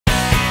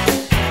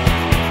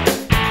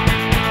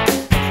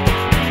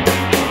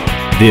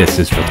This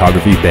is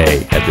Photography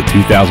Bay at the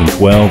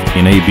 2012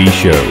 NAB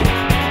show.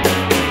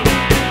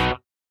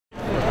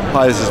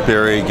 Hi, this is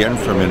Barry again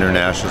from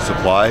International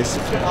Supplies,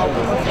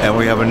 and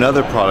we have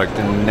another product,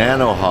 a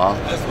Nanoha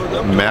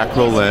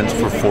macro lens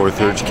for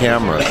 4/3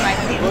 cameras.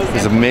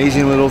 This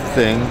amazing little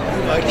thing,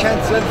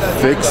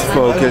 fixed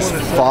focus,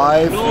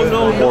 5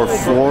 or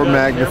 4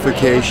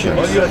 magnifications,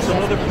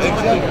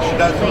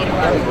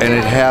 and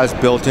it has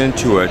built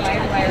into it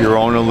your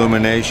own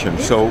illumination.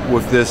 So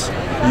with this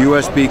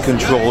USB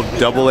controlled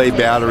AA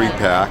battery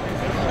pack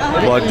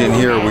plugged in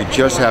here, we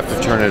just have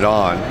to turn it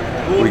on.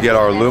 We get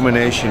our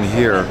illumination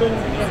here,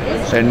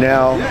 and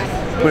now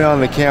putting on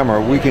the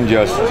camera, we can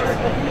just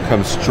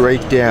come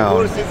straight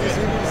down.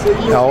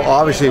 Now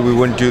obviously we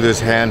wouldn't do this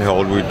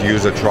handheld, we'd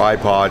use a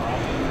tripod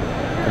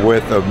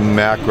with a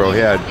macro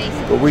head,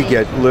 but we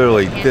get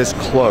literally this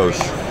close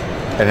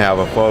and have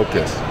a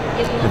focus.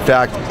 In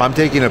fact, I'm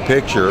taking a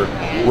picture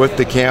with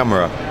the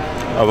camera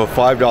of a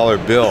 $5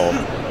 bill,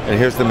 and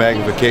here's the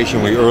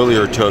magnification we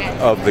earlier took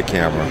of the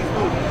camera.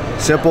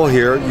 Simple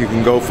here, you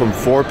can go from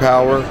 4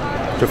 power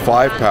to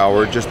 5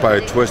 power just by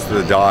a twist of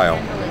the dial.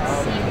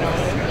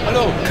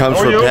 Comes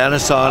from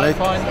Panasonic,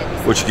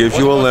 which gives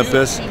you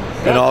Olympus,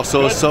 and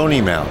also a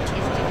Sony mount.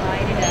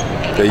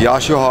 The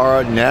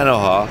Yashuhara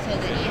Nanoha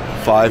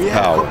 5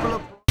 power.